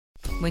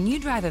When you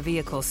drive a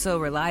vehicle so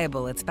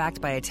reliable it's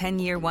backed by a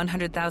 10-year,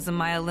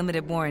 100,000-mile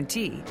limited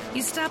warranty,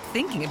 you stop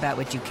thinking about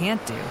what you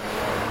can't do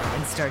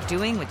and start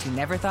doing what you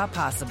never thought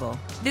possible.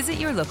 Visit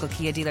your local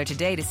Kia dealer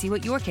today to see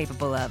what you're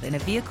capable of in a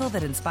vehicle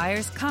that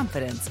inspires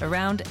confidence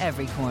around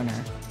every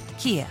corner.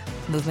 Kia,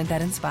 movement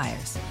that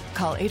inspires.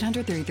 Call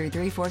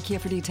 800-333-4KIA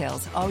for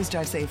details. Always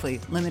drive safely.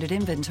 Limited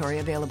inventory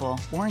available.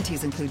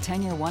 Warranties include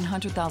 10-year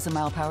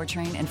 100,000-mile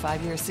powertrain and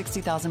 5-year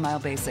 60,000-mile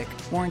basic.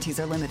 Warranties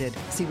are limited.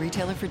 See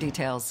retailer for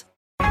details.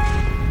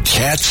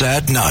 Cats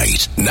at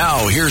Night.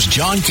 Now here's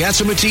John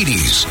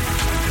Catsimatidis.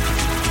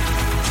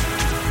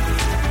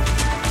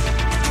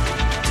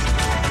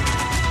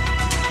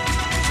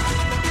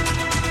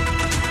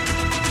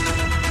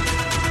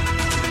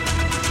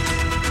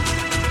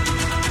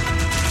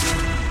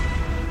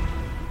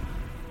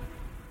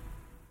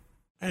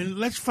 And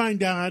let's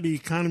find out how the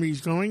economy is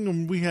going.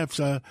 And we have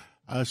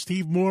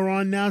Steve Moore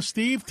on now.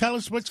 Steve, tell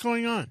us what's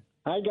going on.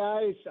 Hi,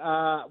 guys.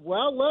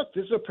 Well, look,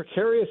 this is a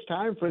precarious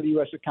time for the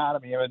U.S.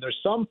 economy. I mean, there's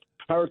some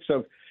parts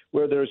of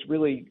where there's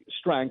really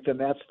strength, and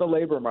that's the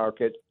labor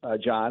market,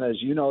 John. As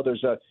you know,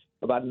 there's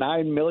about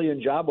 9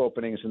 million job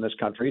openings in this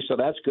country, so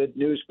that's good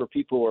news for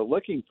people who are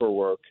looking for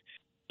work.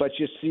 But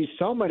you see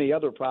so many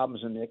other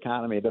problems in the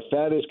economy. The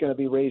Fed is going to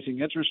be raising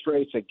interest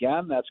rates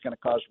again. That's going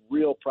to cause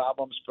real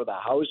problems for the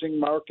housing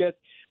market,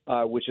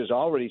 which has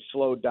already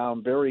slowed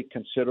down very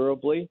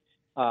considerably.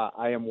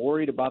 I am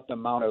worried about the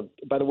amount of.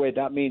 By the way,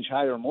 that means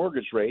higher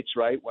mortgage rates,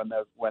 right? When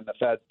the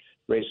Fed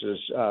raises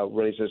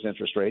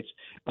interest rates,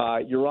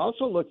 you're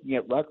also looking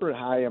at record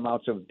high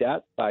amounts of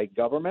debt by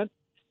government,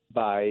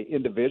 by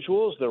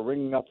individuals. They're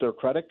ringing up their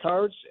credit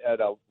cards at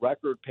a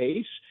record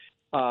pace,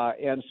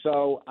 and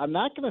so I'm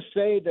not going to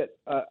say that.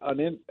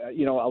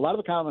 A lot of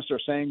economists are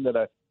saying that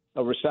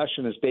a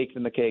recession is baked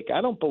in the cake. I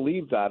don't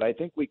believe that. I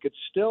think we could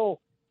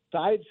still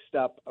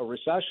sidestep a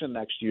recession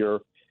next year.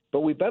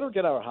 But we better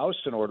get our house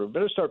in order. We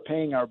better start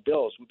paying our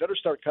bills. We better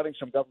start cutting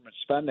some government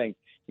spending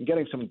and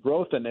getting some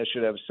growth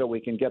initiatives so we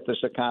can get this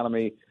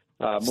economy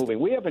moving.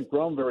 We haven't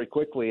grown very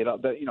quickly.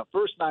 The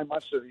first 9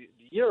 months of the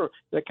year,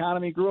 the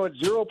economy grew at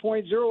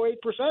 0.08%,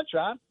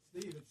 John.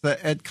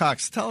 Ed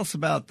Cox, tell us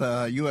about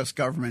the U.S.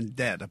 government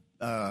debt.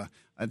 I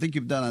think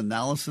you've done an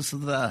analysis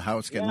of that, how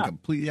it's getting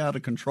completely out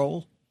of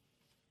control.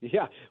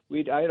 Yeah,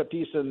 I had a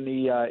piece in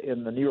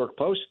the New York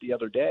Post the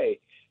other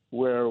day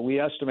where we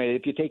estimated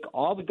if you take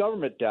all the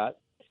government debt,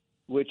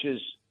 which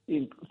is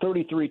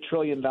 $33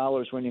 trillion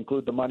when you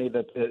include the money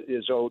that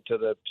is owed to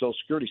the Social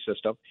Security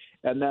system,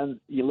 and then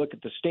you look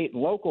at the state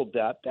and local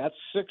debt, that's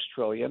 $6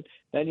 trillion.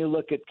 Then you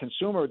look at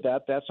consumer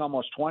debt, that's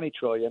almost $20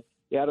 trillion.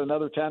 You add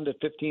another $10 to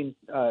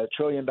 $15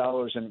 trillion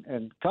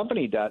in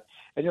company debt,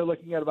 and you're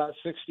looking at about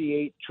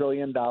 $68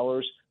 trillion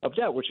of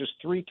debt, which is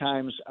 3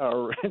 times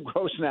our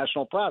gross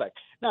national product.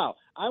 Now,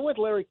 I'm with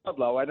Larry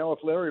Kudlow. I know if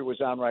Larry was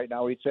on right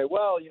now, he'd say,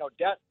 well,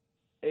 debt,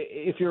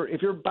 if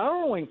you're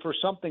borrowing for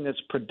something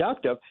that's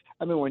productive,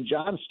 I mean, when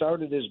John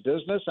started his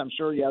business, I'm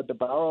sure he had to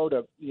borrow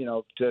to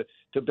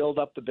build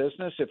up the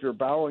business. If you're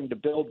borrowing to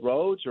build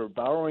roads or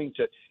borrowing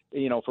to,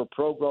 for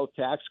pro-growth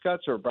tax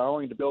cuts or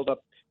borrowing to build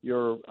up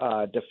your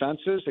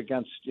defenses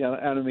against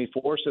enemy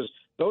forces,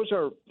 those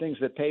are things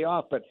that pay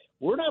off. But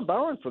we're not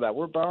borrowing for that.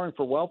 We're borrowing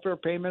for welfare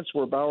payments.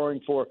 We're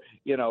borrowing for,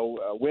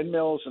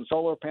 windmills and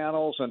solar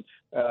panels and,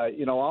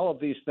 all of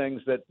these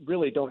things that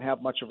really don't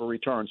have much of a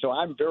return. So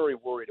I'm very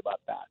worried about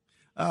that.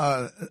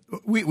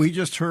 We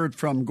just heard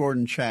from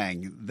Gordon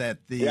Chang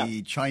that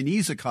the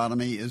Chinese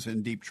economy is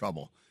in deep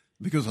trouble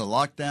because of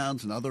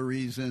lockdowns and other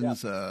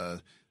reasons.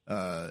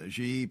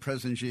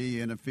 President Xi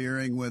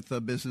interfering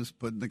with business,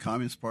 putting the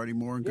Communist Party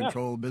more in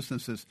control of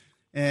businesses.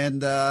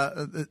 And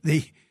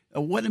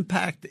what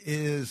impact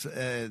is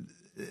a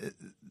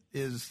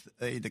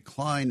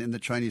decline in the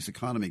Chinese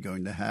economy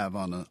going to have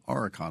on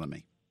our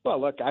economy? Well,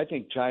 look, I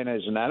think China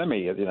is an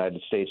enemy of the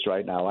United States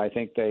right now. I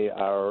think they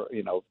are,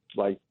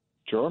 like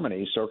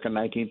Germany circa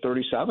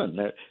 1937.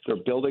 They're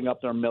building up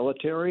their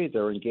military.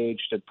 They're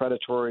engaged in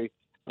predatory,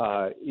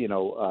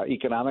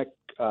 economic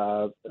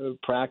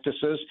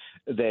practices.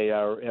 They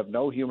have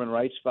no human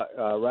rights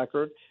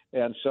record.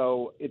 And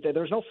so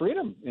there's no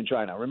freedom in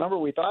China. Remember,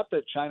 we thought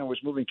that China was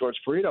moving towards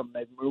freedom.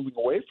 They're moving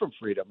away from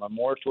freedom and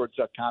more towards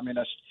a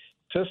communist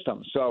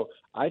system. So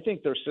I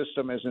think their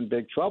system is in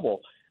big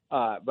trouble.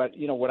 But,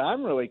 what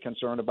I'm really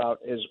concerned about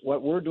is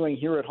what we're doing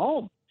here at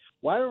home.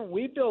 Why aren't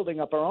we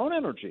building up our own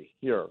energy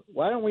here?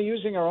 Why aren't we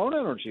using our own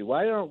energy?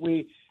 Why aren't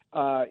we,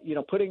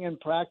 putting in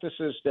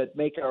practices that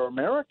make our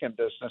American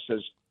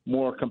businesses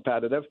more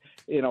competitive?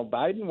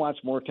 Biden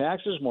wants more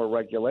taxes, more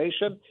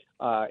regulation,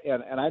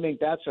 and I think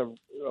that's a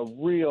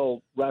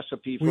real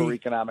recipe for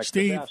economic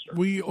disaster.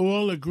 We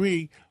all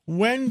agree.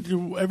 When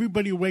do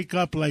everybody wake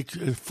up like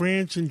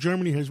France and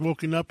Germany has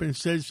woken up and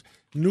says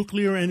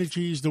nuclear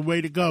energy is the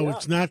way to go?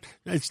 Yeah.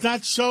 It's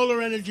not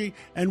solar energy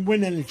and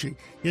wind energy.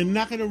 You're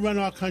not going to run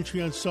our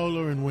country on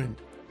solar and wind.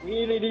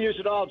 We need to use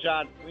it all,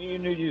 John. We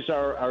need to use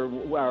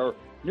our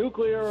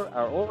nuclear,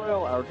 our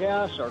oil, our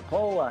gas, our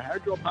coal, our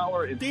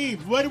hydropower.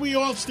 Steve, what do we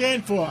all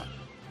stand for?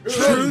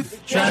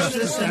 Truth,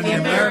 justice, and the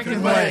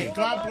American way.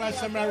 God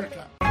bless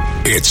America.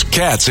 It's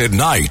Cats at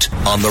Night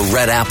on the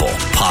Red Apple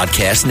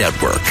Podcast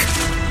Network.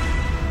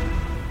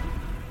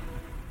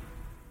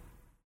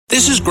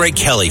 This is Greg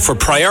Kelly for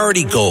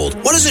Priority Gold.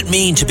 What does it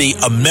mean to be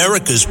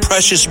America's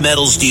precious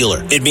metals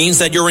dealer? It means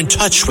that you're in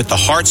touch with the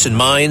hearts and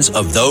minds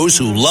of those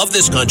who love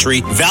this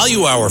country,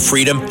 value our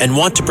freedom, and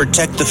want to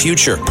protect the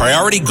future.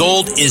 Priority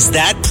Gold is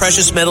that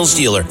precious metals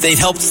dealer. They've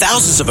helped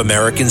thousands of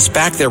Americans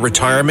back their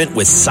retirement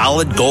with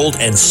solid gold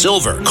and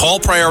silver.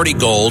 Call Priority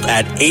Gold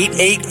at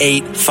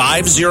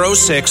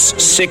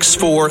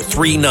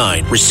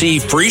 888-506-6439.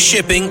 Receive free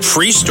shipping,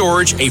 free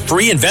storage, a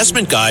free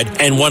investment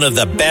guide, and one of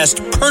the best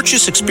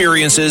purchase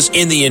experiences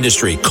in the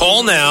industry.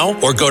 Call now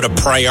or go to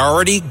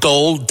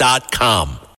PriorityGold.com.